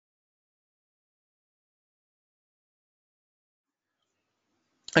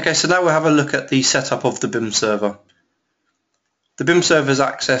Okay, so now we'll have a look at the setup of the BIM server. The BIM server is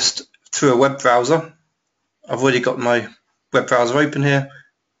accessed through a web browser. I've already got my web browser open here,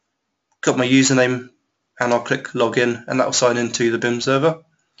 got my username, and I'll click login, and that will sign into the BIM server.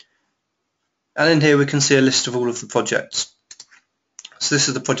 And in here we can see a list of all of the projects. So this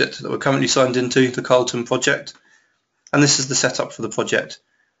is the project that we're currently signed into, the Carlton project, and this is the setup for the project.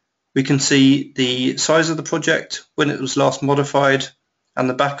 We can see the size of the project, when it was last modified, and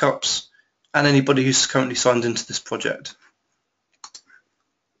the backups, and anybody who's currently signed into this project.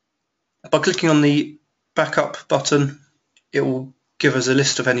 By clicking on the backup button, it will give us a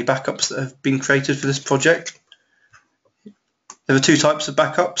list of any backups that have been created for this project. There are two types of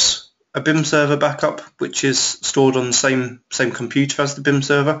backups: a BIM server backup, which is stored on the same computer as the BIM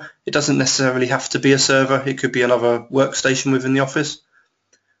server. It doesn't necessarily have to be a server, it could be another workstation within the office.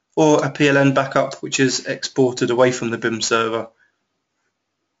 Or a PLN backup, which is exported away from the BIM server.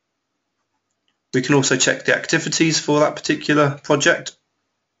 We can also check the activities for that particular project,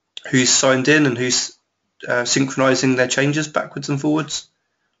 who's signed in and who's synchronizing their changes backwards and forwards.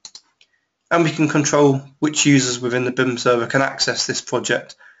 And we can control which users within the BIM server can access this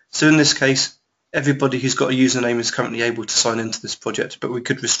project. So in this case, everybody who's got a username is currently able to sign into this project, but we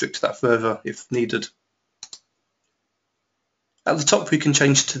could restrict that further if needed. At the top we can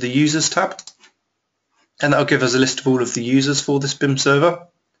change to the Users tab, and that will give us a list of all of the users for this BIM server.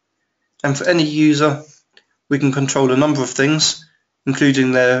 And for any user we can control a number of things,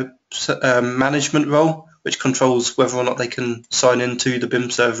 including their management role, which controls whether or not they can sign into the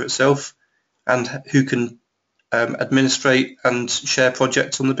BIM server itself, and who can administrate and share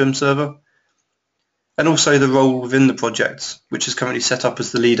projects on the BIM server. And also the role within the project, which is currently set up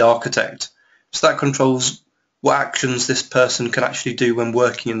as the lead architect. So that controls what actions this person can actually do when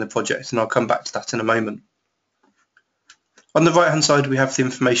working in the project, and I'll come back to that in a moment. On the right hand side we have the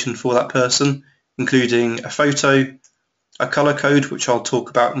information for that person, including a photo, a colour code, which I'll talk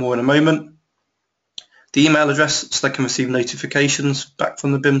about more in a moment, the email address so they can receive notifications back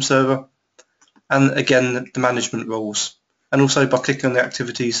from the BIM server, and again the management roles. And also by clicking on the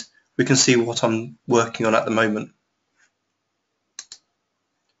activities we can see what I'm working on at the moment.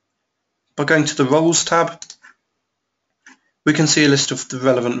 By going to the Roles tab, we can see a list of the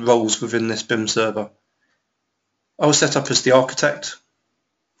relevant roles within this BIM server. I was set up as the architect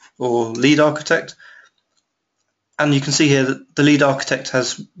or lead architect, and you can see here that the lead architect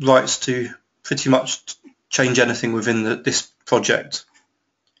has rights to pretty much change anything within this project,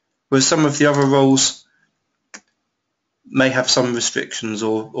 whereas some of the other roles may have some restrictions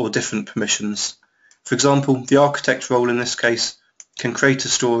or different permissions. For example, the architect role in this case can create a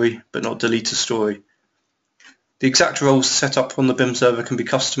story but not delete a story. The exact roles set up on the BIM server can be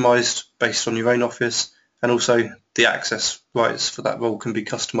customized based on your own office, and also the access rights for that role can be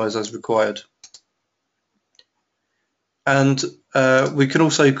customized as required. And we can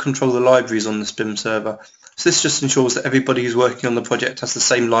also control the libraries on this BIM server. So this just ensures that everybody who's working on the project has the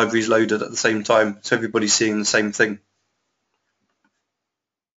same libraries loaded at the same time, so everybody's seeing the same thing.